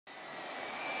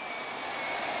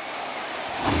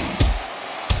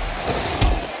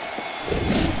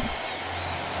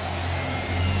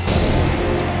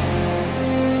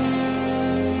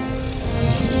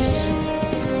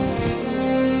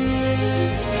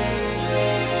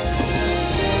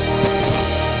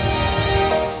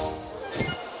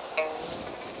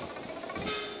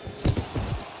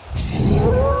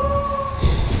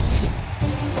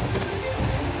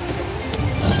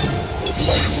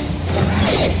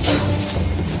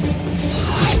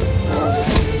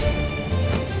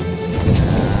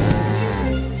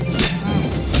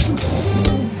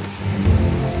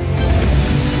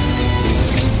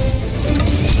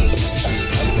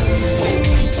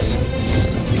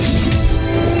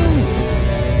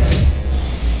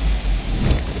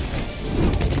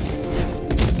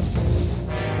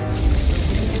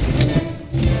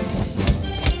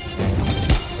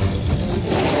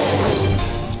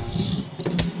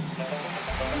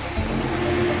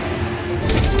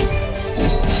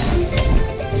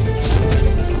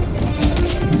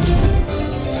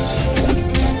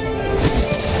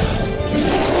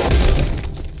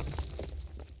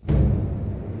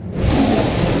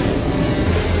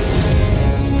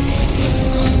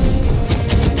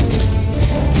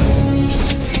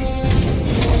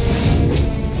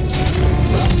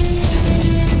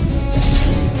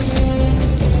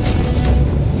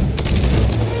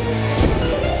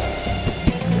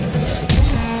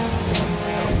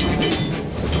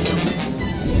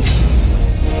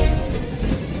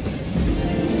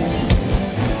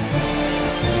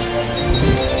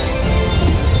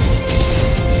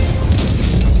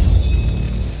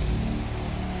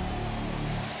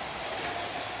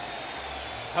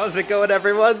How's it going,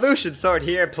 everyone? Lucian Sword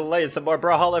here, playing some more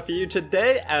Brawlhalla for you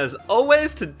today. As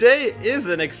always, today is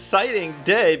an exciting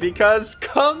day because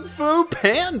Kung Fu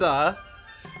Panda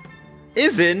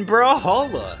is in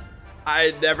Brawlhalla.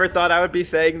 I never thought I would be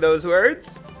saying those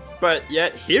words, but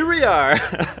yet here we are.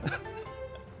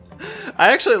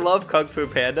 I actually love Kung Fu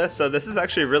Panda, so this is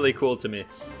actually really cool to me.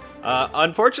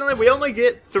 Unfortunately, we only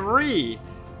get 3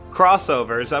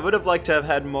 crossovers. I would have liked to have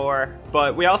had more,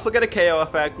 but we also get a KO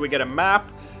effect, we get a map,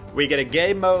 we get a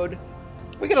game mode,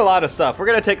 we get a lot of stuff. We're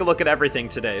going to take a look at everything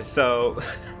today, so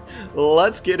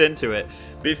let's get into it.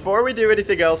 Before we do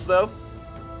anything else though,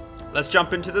 let's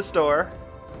jump into the store.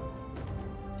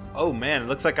 Oh man, it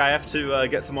looks like I have to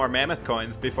get some more mammoth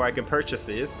coins before I can purchase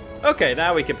these. Okay,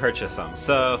 now we can purchase some.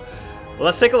 So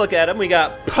let's take a look at them. We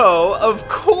got Po, of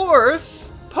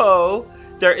course, Po.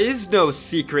 There is no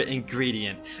secret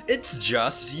ingredient, it's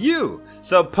just you.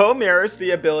 So Po mirrors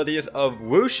the abilities of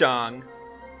Wushang.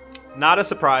 Not a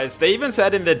surprise. They even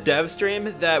said in the dev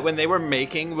stream that when they were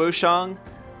making Wushang,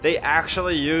 they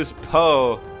actually used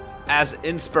Po as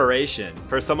inspiration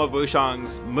for some of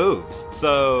Wushang's moves.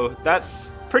 So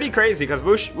that's pretty crazy because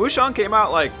Wushang came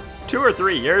out like 2 or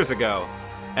 3 years ago.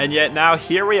 And yet now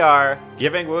here we are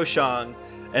giving Wushang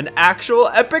an actual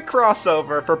epic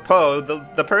crossover for Po,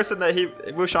 the person that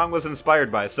Wushang was inspired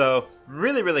by. So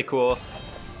really, really cool.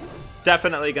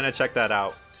 Definitely gonna check that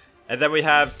out. And then we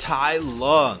have Tai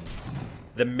Lung,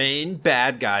 the main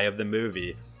bad guy of the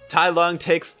movie. Tai Lung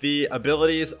takes the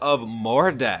abilities of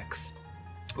Mordex,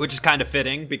 which is kind of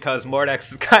fitting because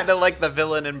Mordex is kind of like the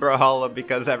villain in Brawlhalla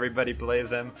because everybody plays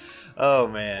him. Oh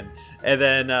man. And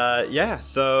then, yeah,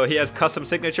 so he has custom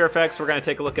signature effects. We're going to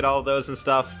take a look at all of those and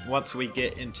stuff once we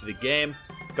get into the game.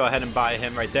 Go ahead and buy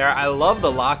him right there. I love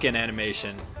the lock-in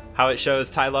animation, how it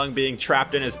shows Tai Lung being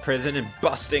trapped in his prison and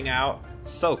busting out.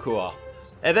 So cool.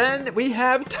 And then we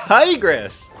have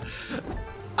Tigress.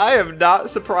 I am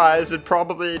not surprised, and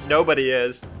probably nobody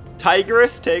is.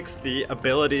 Tigress takes the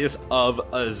abilities of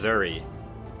Azuri.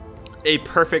 A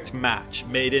perfect match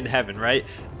made in heaven, right?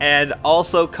 And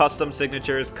also custom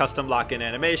signatures, custom lock-in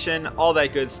animation, all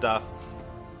that good stuff.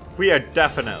 We are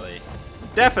definitely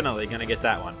gonna get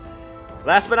that one.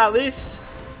 Last but not least,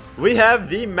 we have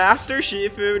the Master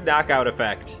Shifu knockout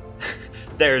effect.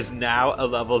 There's now a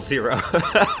level 0.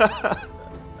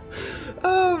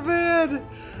 Oh man,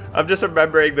 I'm just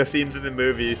remembering the scenes in the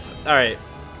movies. All right,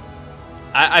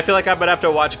 I feel like I'm gonna have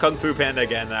to watch Kung Fu Panda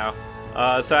again now.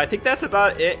 So I think that's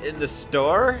about it in the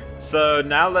store. So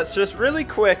now let's just really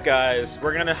quick, guys,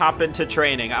 we're gonna hop into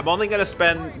training. I'm only gonna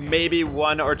spend maybe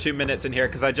 1 or 2 minutes in here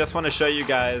because I just want to show you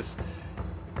guys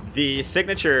the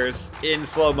signatures in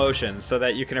slow motion so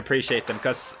that you can appreciate them,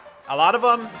 because a lot of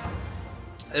them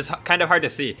is kind of hard to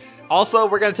see. Also,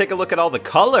 we're gonna take a look at all the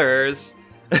colors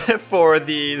for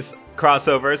these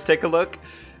crossovers. Take a look.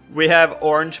 We have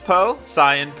Orange Po,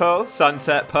 Cyan Po,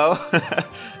 Sunset Po.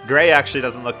 Gray actually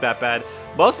doesn't look that bad.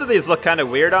 Most of these look kind of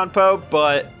weird on Po,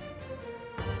 but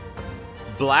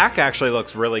Black actually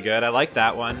looks really good. I like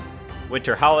that one.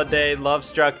 Winter Holiday, Love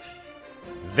Struck.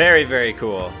 Very, very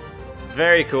cool.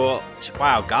 Very cool.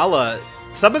 Wow, Gala.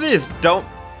 Some of these don't...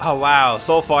 Oh, wow.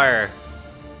 Soulfire.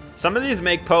 Some of these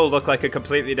make Po look like a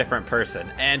completely different person.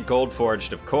 And Gold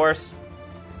Forged, of course.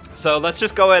 So let's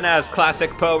just go in as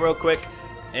Classic Po real quick.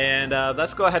 And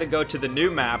let's go ahead and go to the new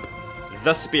map,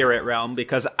 the Spirit Realm,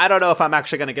 because I don't know if I'm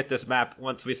actually going to get this map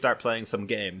once we start playing some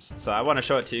games. So I want to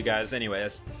show it to you guys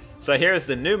anyways. So here's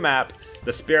the new map,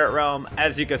 the Spirit Realm.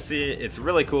 As you can see, it's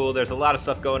really cool. There's a lot of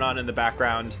stuff going on in the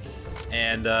background.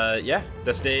 And yeah,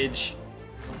 the stage,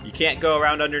 you can't go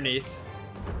around underneath.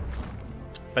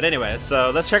 But anyways,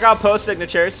 so let's check out post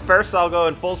signatures. First, I'll go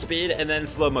in full speed and then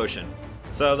slow motion.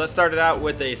 So let's start it out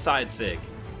with a side sig.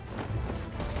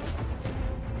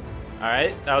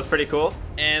 Alright, that was pretty cool.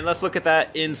 And let's look at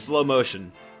that in slow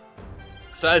motion.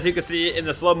 So as you can see in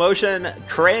the slow motion,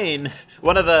 Crane,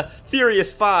 one of the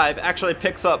Furious 5, actually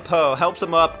picks up Po, helps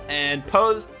him up, and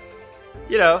Po's,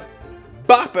 you know,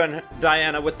 bopping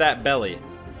Diana with that belly.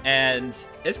 And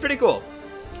it's pretty cool.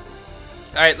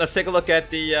 Alright, let's take a look at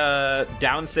the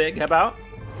down sig. How about?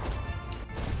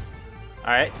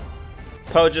 Alright.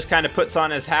 Po just kind of puts on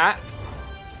his hat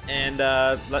and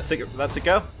lets it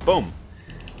go. Boom.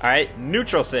 Alright,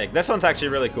 neutral sig. This one's actually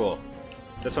really cool.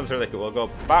 This one's really cool. We'll go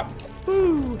bop.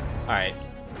 Woo. Alright.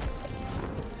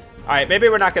 Alright, maybe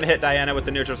we're not going to hit Diana with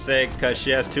the neutral sig because she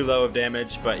has too low of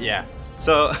damage, but yeah.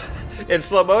 So, in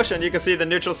slow motion, you can see the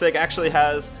neutral sig actually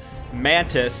has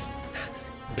Mantis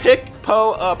pick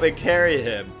Po up and carry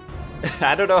him.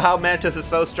 I don't know how Mantis is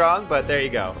so strong, but there you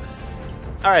go.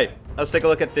 Alright, let's take a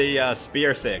look at the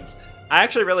spear sigs. I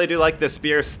actually really do like the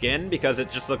spear skin because it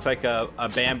just looks like a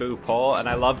bamboo pole, and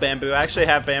I love bamboo. I actually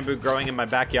have bamboo growing in my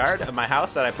backyard of my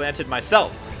house that I planted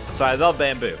myself, so I love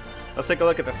bamboo. Let's take a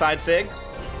look at the side sig.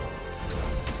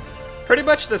 Pretty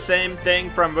much the same thing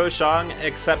from Wushang,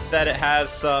 except that it has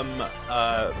some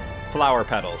flower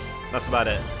petals. That's about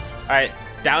it. Alright,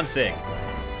 down sig.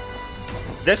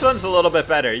 This one's a little bit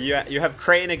better. You have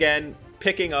Crane again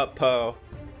picking up Po,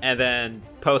 and then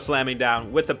Po slamming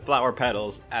down with the flower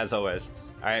petals, as always.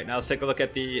 Alright, now let's take a look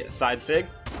at the side sig.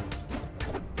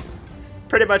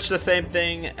 Pretty much the same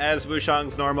thing as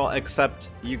Wushang's normal,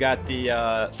 except you got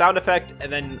the sound effect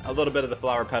and then a little bit of the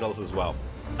flower petals as well.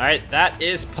 Alright, that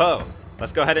is Po.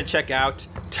 Let's go ahead and check out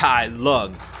Tai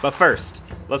Lung. But first,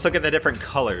 let's look at the different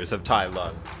colors of Tai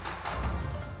Lung.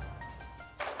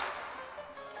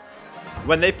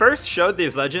 When they first showed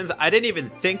these legends, I didn't even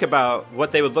think about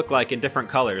what they would look like in different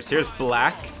colors. Here's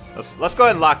black. Let's go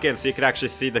ahead and lock in so you can actually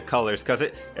see the colors, because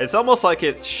it's almost like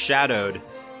it's shadowed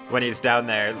when he's down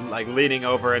there, like leaning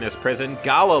over in his prison.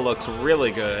 Gala looks really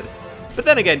good. But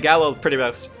then again, Gala pretty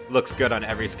much looks good on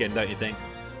every skin, don't you think?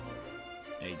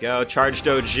 There you go. Charged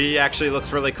OG actually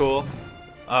looks really cool.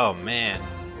 Oh, man.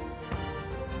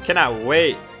 Cannot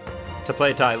wait to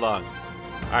play Tai Lung.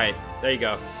 Alright, there you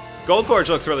go. Gold Forge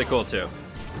looks really cool too.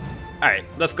 Alright,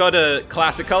 let's go to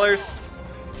classic colors.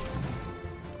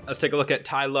 Let's take a look at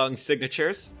Tai Lung's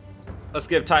signatures. Let's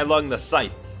give Tai Lung the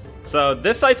scythe. So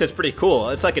this scythe is pretty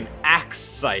cool. It's like an axe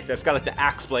scythe. It's got like the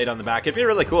axe blade on the back. It'd be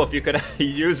really cool if you could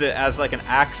use it as like an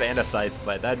axe and a scythe,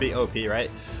 but that'd be OP, right?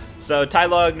 So Tai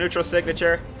Lung neutral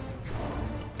signature.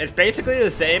 It's basically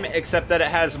the same, except that it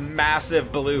has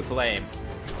massive blue flame.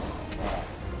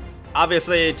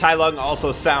 Obviously, Tai Lung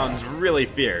also sounds really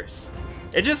fierce.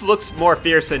 It just looks more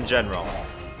fierce in general.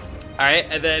 Alright,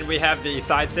 and then we have the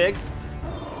side sig.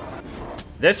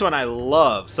 This one I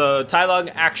love. So Tai Lung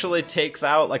actually takes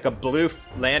out like a blue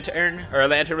lantern, or a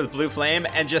lantern with blue flame,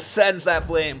 and just sends that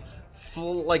flame,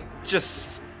 like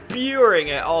just spewing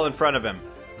it all in front of him.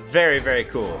 Very, very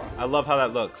cool. I love how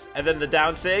that looks. And then the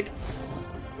down sig.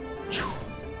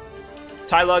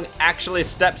 Tai Lung actually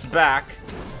steps back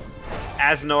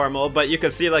as normal, but you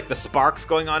can see like the sparks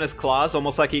going on his claws,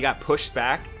 almost like he got pushed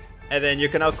back. And then you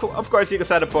can, of course, you can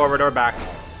set it forward or back.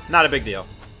 Not a big deal.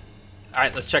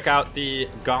 Alright, let's check out the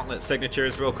gauntlet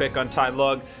signatures real quick on Tai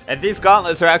Lung. And these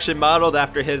gauntlets are actually modeled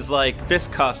after his like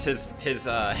fist cuffs, his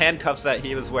handcuffs that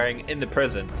he was wearing in the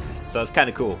prison. So it's kind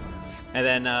of cool. And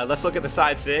then let's look at the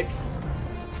side sig.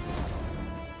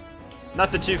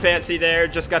 Nothing too fancy there,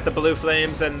 just got the blue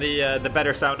flames and the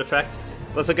better sound effect.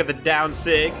 Let's look at the down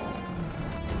sig.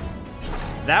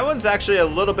 That one's actually a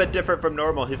little bit different from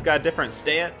normal. He's got a different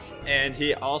stance, and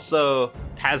he also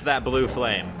has that blue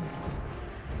flame.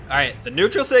 Alright, the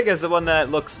neutral sig is the one that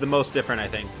looks the most different, I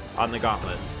think, on the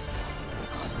gauntlets.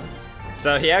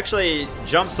 So he actually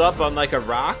jumps up on like a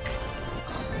rock,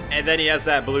 and then he has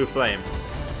that blue flame.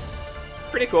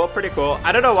 Pretty cool, pretty cool.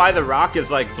 I don't know why the rock is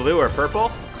like blue or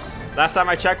purple. Last time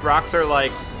I checked, rocks are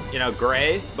like, you know,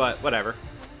 gray, but whatever.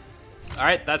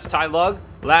 Alright, that's Tai Lung.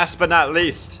 Last but not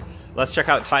least, let's check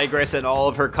out Tigress in all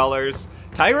of her colors.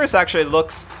 Tigress actually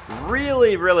looks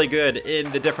really, really good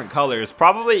in the different colors.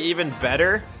 Probably even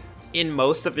better in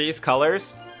most of these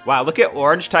colors. Wow, look at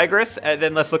orange Tigress, and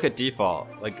then let's look at default.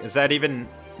 Like, is that even...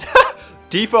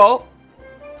 default?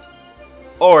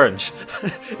 Orange.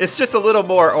 It's just a little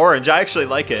more orange. I actually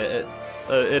like it.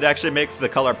 It actually makes the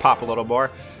color pop a little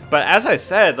more. But as I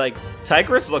said, like,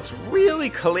 Tigress looks really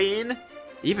clean,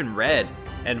 even red,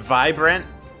 and vibrant,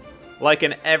 like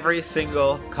in every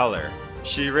single color.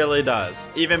 She really does.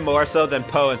 Even more so than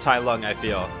Po and Tai Lung, I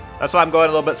feel. That's why I'm going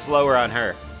a little bit slower on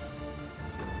her.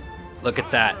 Look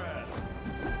at that.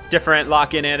 Different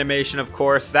lock-in animation, of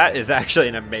course. That is actually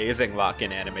an amazing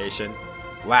lock-in animation.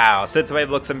 Wow, Synthwave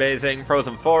looks amazing.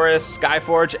 Frozen Forest,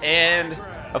 Skyforge, and,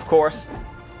 of course,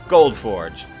 Gold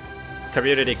Forge.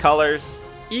 Community colors.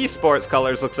 Esports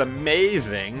colors looks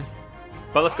amazing.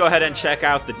 But let's go ahead and check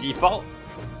out the default.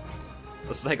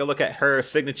 Let's take a look at her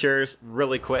signatures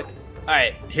really quick.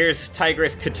 Alright, here's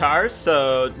Tigress Guitars.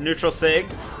 So, neutral sig.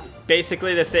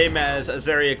 Basically the same as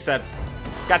Azuri, except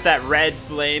got that red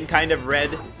flame, kind of red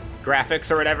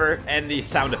graphics or whatever, and the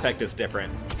sound effect is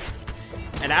different.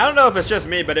 And I don't know if it's just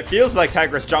me, but it feels like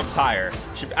Tigress jumps higher.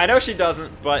 I know she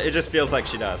doesn't, but it just feels like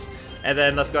she does. And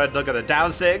then let's go ahead and look at the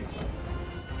down sig.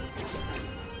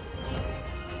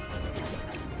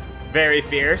 Very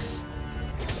fierce.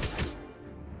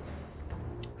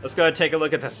 Let's go ahead and take a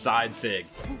look at the side sig.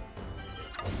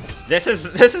 This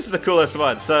is the coolest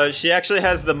one. So she actually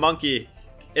has the monkey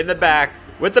in the back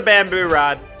with the bamboo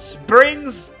rod,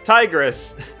 springs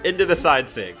Tigress into the side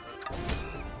sig.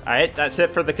 Alright, that's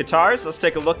it for the guitars. Let's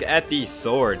take a look at the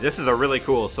sword. This is a really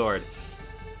cool sword.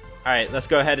 Alright, let's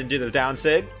go ahead and do the down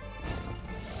sig.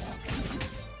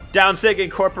 Down sig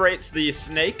incorporates the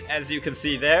snake, as you can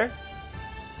see there.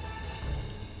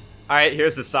 Alright,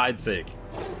 here's the side sig.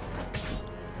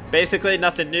 Basically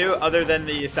nothing new other than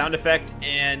the sound effect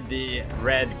and the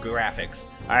red graphics.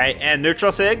 Alright, and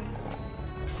neutral sig.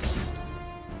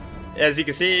 As you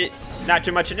can see, not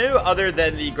too much new other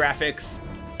than the graphics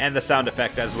and the sound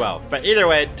effect as well. But either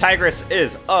way, Tigress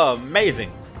is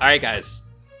amazing. Alright guys,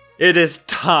 it is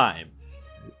time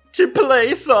to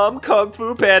play some Kung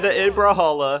Fu Panda in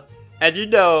Brawlhalla. And you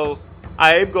know,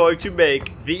 I am going to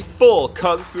make the full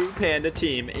Kung Fu Panda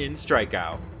team in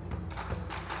Strikeout.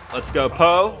 Let's go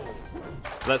Po.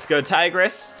 Let's go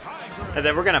Tigress. And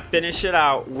then we're going to finish it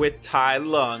out with Tai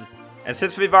Lung. And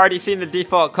since we've already seen the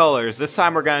default colors, this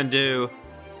time we're going to do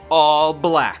all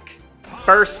black.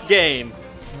 First game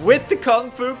with the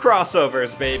Kung Fu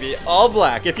crossovers, baby. All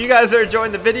black. If you guys are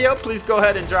enjoying the video, please go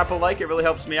ahead and drop a like. It really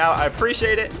helps me out. I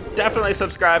appreciate it. Definitely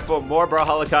subscribe for more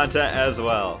Brawlhalla content as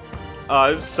well.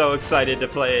 Oh, I'm so excited to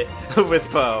play with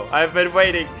Po. I've been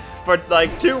waiting for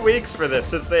like 2 weeks for this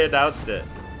since they announced it.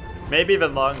 Maybe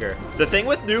even longer. The thing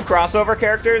with new crossover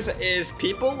characters is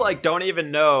people like don't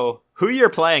even know who you're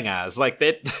playing as. Like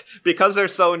because they're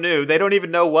so new, they don't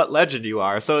even know what legend you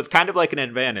are. So it's kind of like an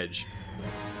advantage.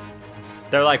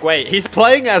 They're like, wait, he's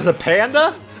playing as a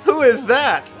panda? Who is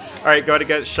that? All right, go to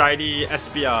get Shiny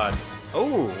Espeon.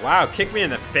 Oh, wow, kick me in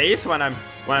the face when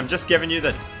I'm just giving you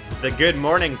the good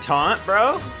morning taunt,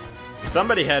 bro.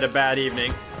 Somebody had a bad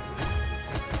evening.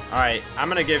 All right, I'm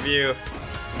gonna give you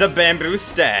the bamboo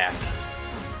staff.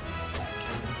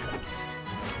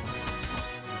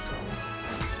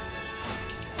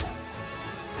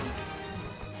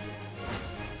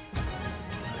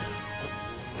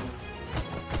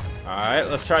 Alright,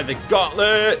 let's try the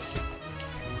gauntlet.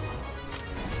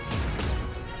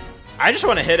 I just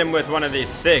want to hit him with one of these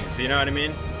SIGs, you know what I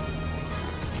mean?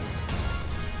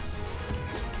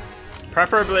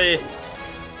 Preferably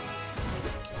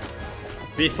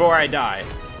before I die.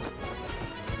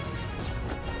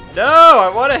 No,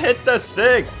 I want to hit the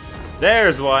SIG.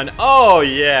 There's one. Oh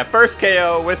yeah, first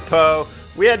KO with Po.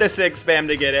 We had to SIG spam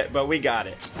to get it, but we got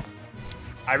it.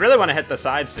 I really want to hit the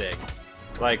side SIG.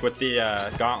 Like with the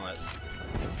gauntlets.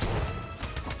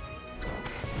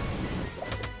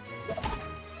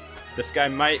 This guy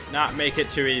might not make it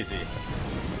too easy.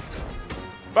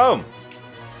 Boom!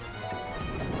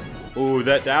 Ooh,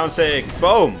 that down sig.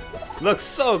 Boom! Looks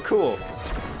so cool.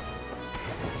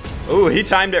 Ooh, he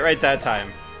timed it right that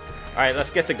time. Alright,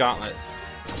 let's get the gauntlets.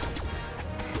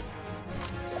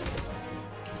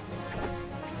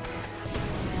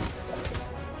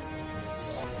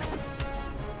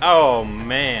 Oh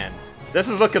man, this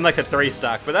is looking like a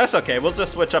 3-stock, but that's okay. We'll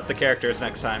just switch up the characters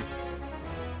next time.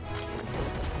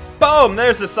 Boom!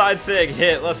 There's the side sig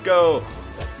hit. Let's go.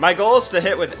 My goal is to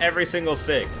hit with every single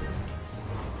sig.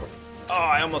 Oh,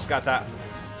 I almost got that.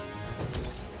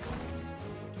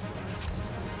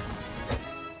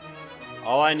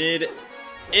 All I need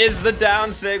is the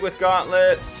down sig with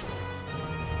gauntlets.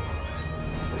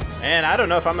 And I don't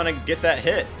know if I'm gonna get that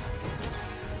hit.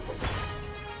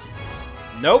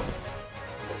 Nope.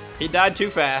 He died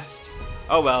too fast.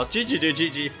 Oh well. GG dude,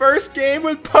 GG. First game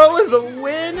with Po is a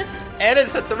win. And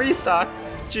it's a 3-stock.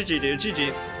 GG dude,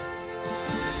 GG.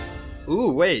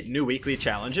 Ooh, wait. New weekly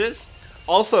challenges?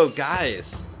 Also,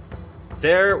 guys,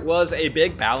 there was a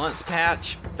big balance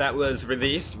patch that was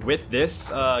released with this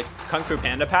Kung Fu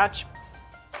Panda patch.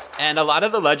 And a lot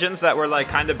of the legends that were like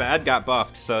kind of bad got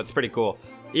buffed. So it's pretty cool.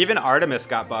 Even Artemis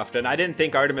got buffed. And I didn't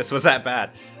think Artemis was that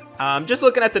bad. Just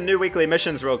looking at the new weekly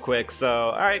missions real quick, so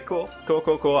alright, cool.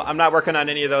 I'm not working on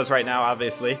any of those right now,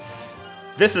 obviously.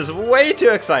 This is way too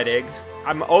exciting.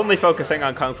 I'm only focusing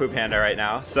on Kung Fu Panda right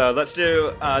now. So let's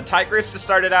do Tigress to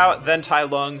start it out, then Tai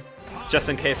Lung, just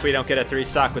in case we don't get a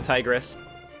 3-stock with Tigress.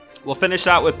 We'll finish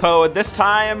out with Po. This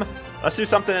time, let's do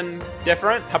something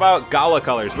different. How about Gala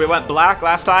colors? We went black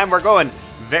last time. We're going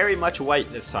very much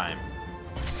white this time.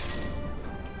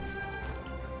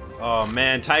 Oh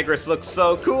man, Tigress looks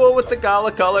so cool with the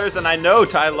Gala colors, and I know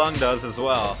Tai Lung does as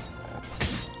well.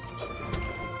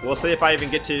 We'll see if I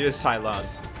even get to use Tai Lung.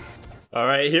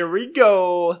 Alright, here we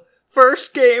go.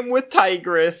 First game with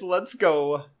Tigress, let's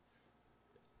go.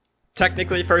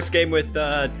 Technically first game with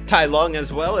Tai Lung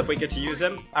as well, if we get to use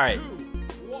him. Alright,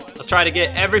 let's try to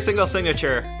get every single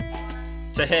signature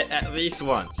to hit at least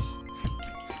once.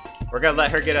 We're gonna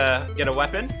let her get a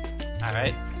weapon.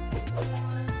 Alright.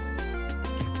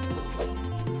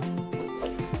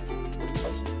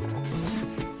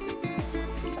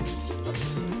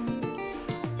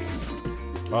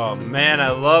 Oh man,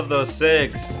 I love those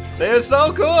SIGs. They're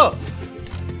so cool.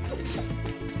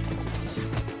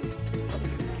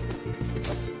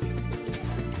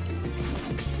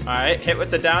 Alright, hit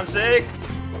with the down SIG.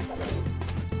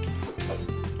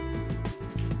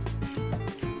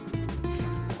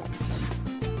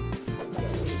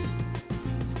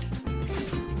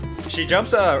 She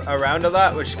jumps around a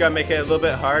lot, which is gonna make it a little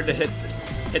bit hard to hit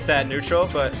that neutral,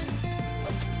 but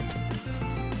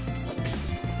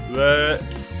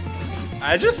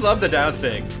I just love the down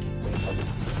SIG.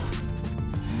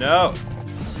 No.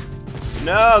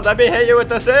 No, let me hit you with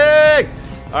the SIG!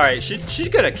 Alright, she's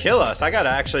gonna kill us. I gotta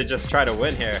actually just try to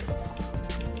win here.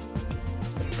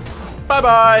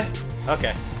 Bye-bye!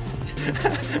 Okay.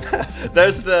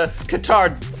 There's the guitar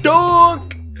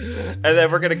dunk! And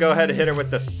then we're gonna go ahead and hit her with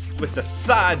the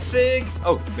side SIG.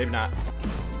 Oh, maybe not.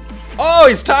 Oh,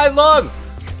 he's Tai Lung!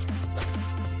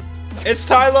 It's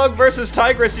Tai Lung versus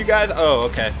Tigress, you guys. Oh,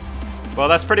 okay. Well,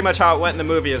 that's pretty much how it went in the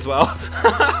movie as well.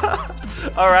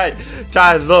 Alright,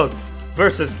 Tai Lung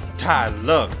versus Tai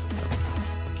Lung.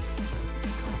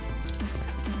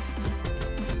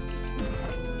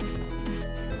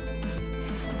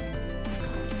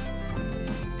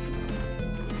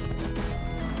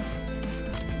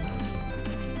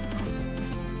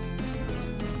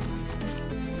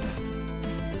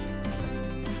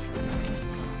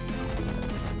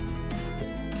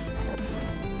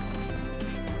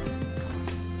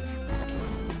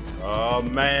 Oh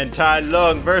man, Tai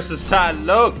Lung versus Tai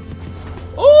Lung.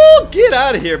 Oh, get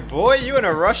out of here, boy. You in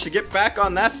a rush to get back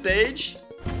on that stage?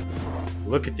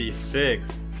 Look at these SIGs.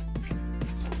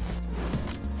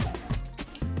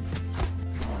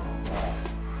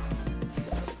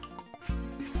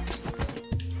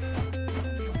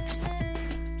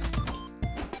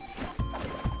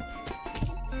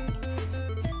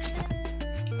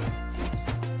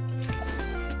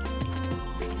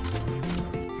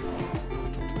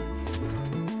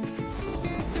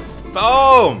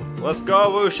 Boom! Let's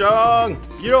go, Wushong!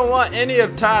 You don't want any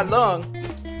of Tai Lung.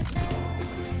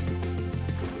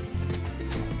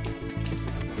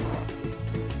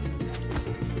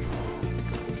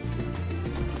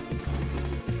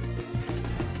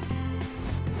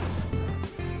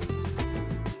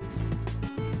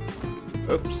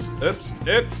 Oops, oops,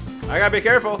 oops. I gotta be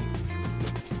careful.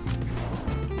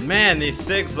 Man, these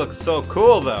SIGs look so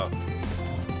cool though.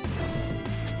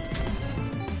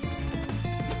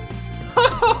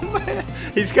 Oh man,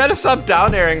 he's gotta stop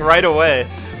down airing right away.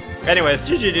 Anyways,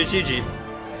 GG.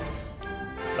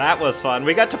 That was fun.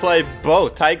 We got to play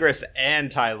both Tigress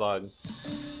and Tai Lung.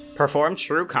 Perform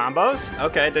true combos?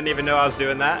 Okay, didn't even know I was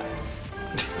doing that.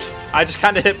 I just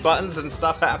kind of hit buttons and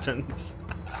stuff happens.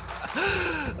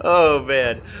 Oh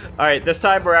man. Alright, this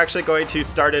time we're actually going to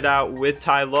start it out with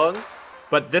Tai Lung.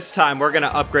 But this time we're going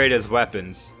to upgrade his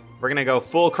weapons. We're going to go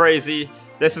full crazy.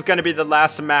 This is going to be the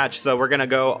last match, so we're going to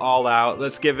go all out.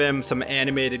 Let's give him some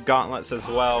animated gauntlets as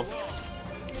well.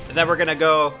 And then we're going to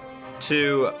go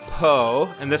to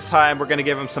Po, and this time we're going to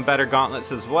give him some better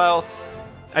gauntlets as well.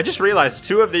 I just realized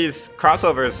 2 of these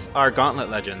crossovers are gauntlet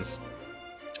legends.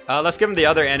 Let's give him the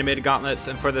other animated gauntlets,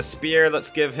 and for the spear, let's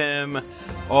give him...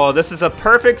 Oh, this is a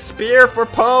perfect spear for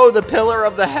Po, the Pillar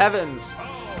of the Heavens.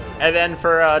 And then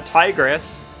for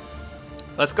Tigress,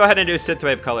 let's go ahead and do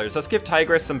synthwave colors. Let's give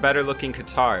Tigress some better looking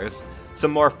guitars,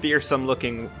 some more fearsome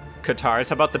looking guitars.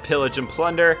 How about the Pillage and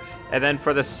Plunder? And then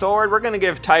for the sword, we're going to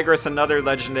give Tigress another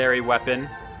legendary weapon.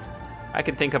 I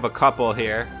can think of a couple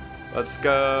here. Let's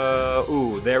go...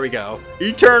 Ooh, there we go.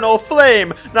 Eternal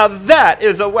Flame! Now that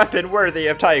is a weapon worthy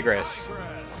of Tigress.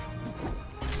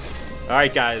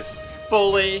 Alright guys,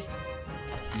 fully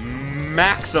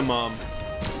maximum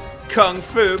Kung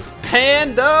Fu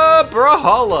Panda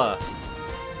Brawlhalla.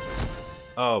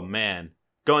 Oh man,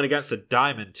 going against a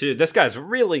diamond too. This guy's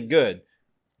really good.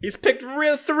 He's picked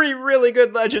 3 really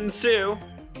good legends too.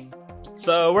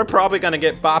 So we're probably gonna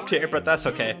get bopped here, but that's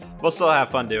okay. We'll still have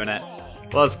fun doing it.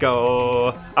 Let's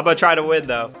go. I'm gonna try to win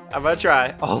though. I'm gonna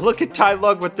try. Oh, look at Tai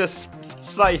Lung with this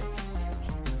scythe.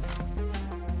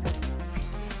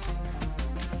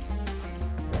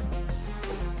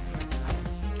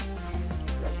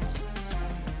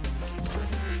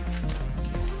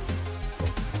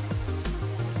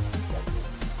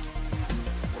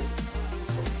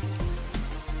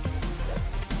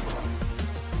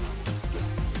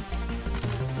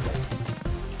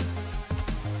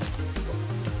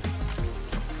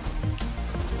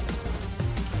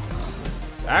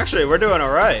 Actually, we're doing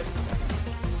alright.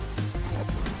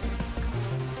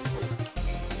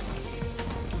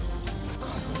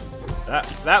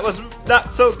 That was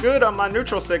not so good on my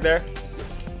neutral sig there.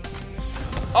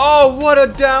 Oh, what a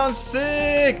down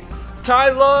sig! Tai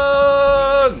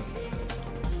Lung!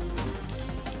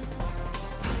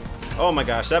 Oh my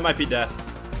gosh, that might be death.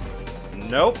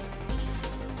 Nope.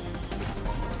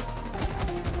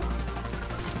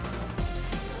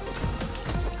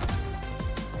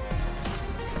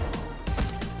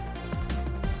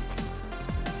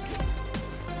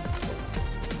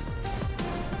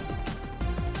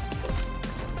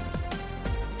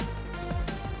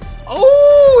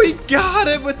 Oh, he got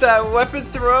it with that weapon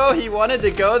throw. He wanted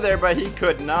to go there, but he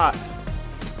could not.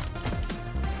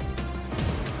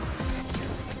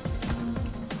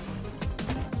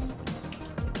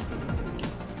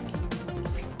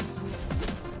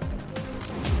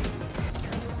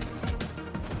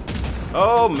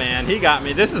 Oh man, he got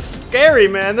me. This is scary,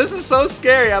 man. This is so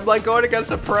scary. I'm like going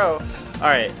against a pro.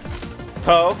 Alright.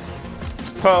 Poe.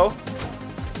 Poe.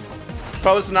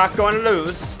 Poe's not going to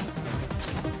lose.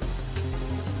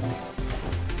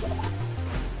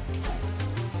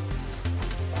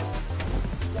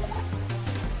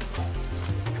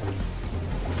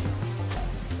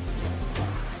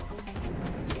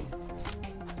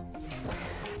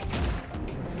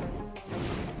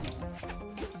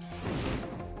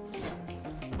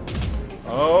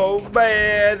 Oh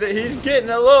man, he's getting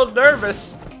a little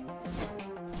nervous.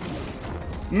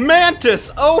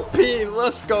 Mantis OP,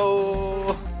 let's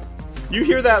go. You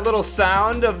hear that little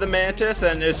sound of the Mantis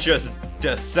and it's just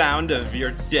the sound of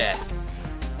your death.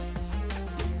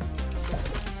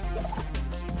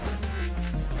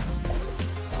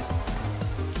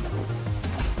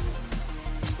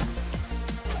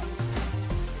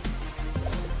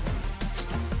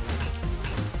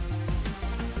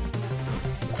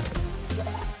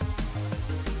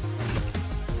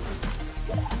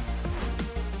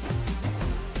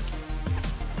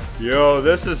 Yo,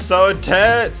 this is so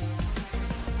intense.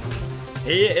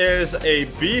 He is a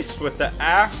beast with the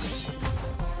axe.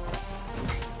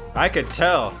 I could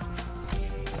tell.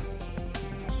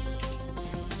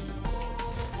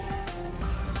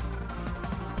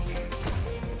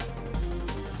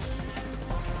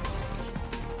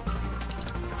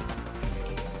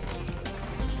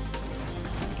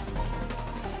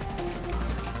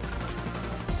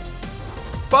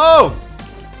 Boom!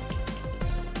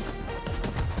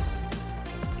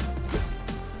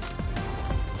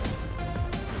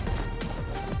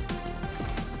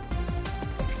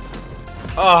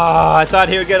 Oh, I thought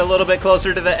he would get a little bit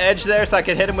closer to the edge there so I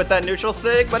could hit him with that neutral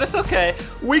sig, but it's okay.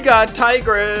 We got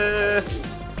Tigress.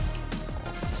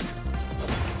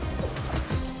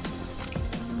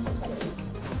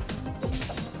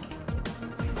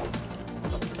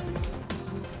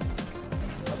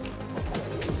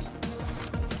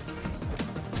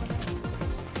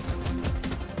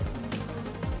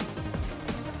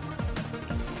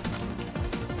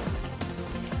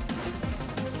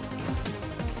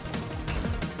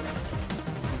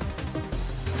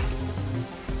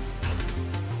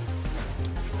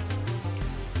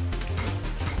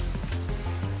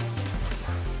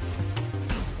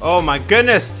 Oh my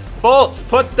goodness! Bolts,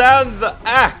 put down the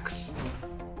axe!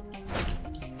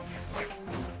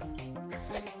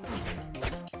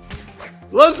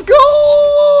 Let's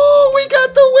go! We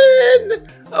got the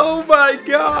win! Oh my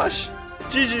gosh!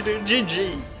 GG dude,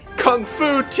 GG. Kung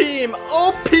Fu team,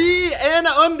 OP and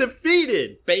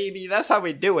undefeated! Baby, that's how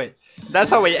we do it.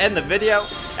 That's how we end the video.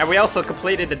 And we also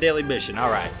completed the daily mission,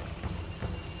 alright.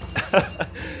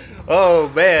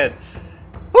 Oh man.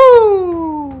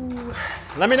 Woo!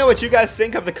 Let me know what you guys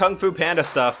think of the Kung Fu Panda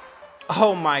stuff.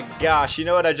 Oh my gosh, you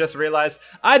know what I just realized?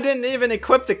 I didn't even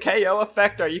equip the KO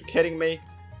effect, are you kidding me?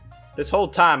 This whole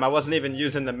time I wasn't even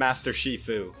using the Master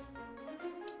Shifu.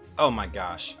 Oh my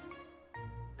gosh.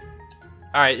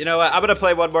 Alright, you know what? I'm gonna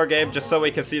play one more game just so we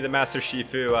can see the Master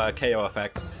Shifu KO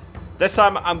effect. This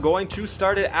time I'm going to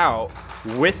start it out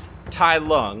with Tai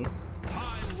Lung.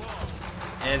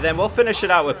 And then we'll finish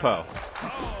it out with Poe.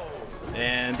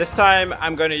 And this time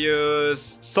I'm going to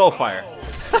use Soulfire.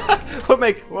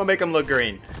 we'll make him look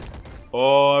green.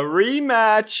 Or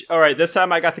rematch. All right, this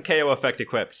time I got the KO effect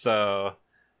equipped, so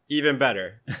even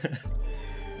better. 3,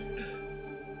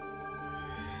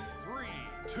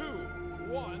 2,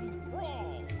 1,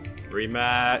 brawl.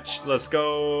 Rematch. Let's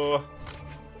go.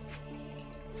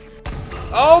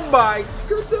 Oh my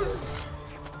goodness.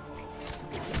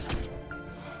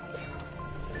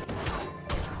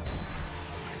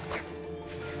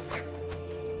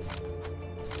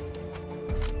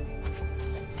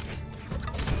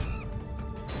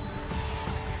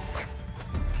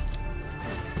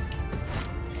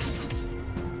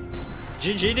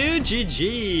 GG dude,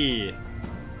 GG.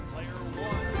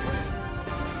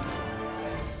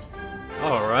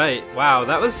 Alright. Alright, wow,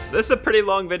 this is a pretty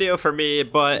long video for me,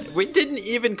 but we didn't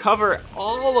even cover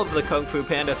all of the Kung Fu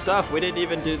Panda stuff. We didn't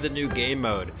even do the new game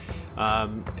mode.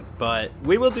 But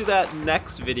we will do that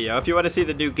next video. If you want to see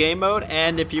the new game mode,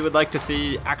 and if you would like to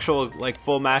see actual, like,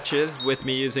 full matches with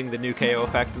me using the new KO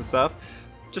effect and stuff,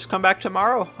 just come back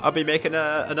tomorrow. I'll be making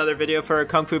another video for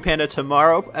Kung Fu Panda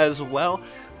tomorrow as well.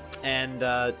 And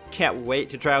can't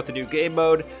wait to try out the new game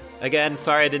mode. Again,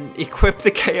 sorry I didn't equip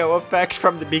the KO effect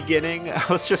from the beginning. I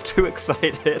was just too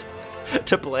excited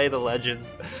to play the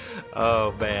Legends.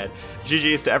 Oh man.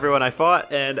 GG's to everyone I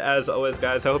fought, and as always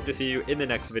guys, I hope to see you in the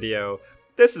next video.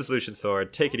 This is Lucian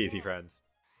Sword. Take it easy, friends.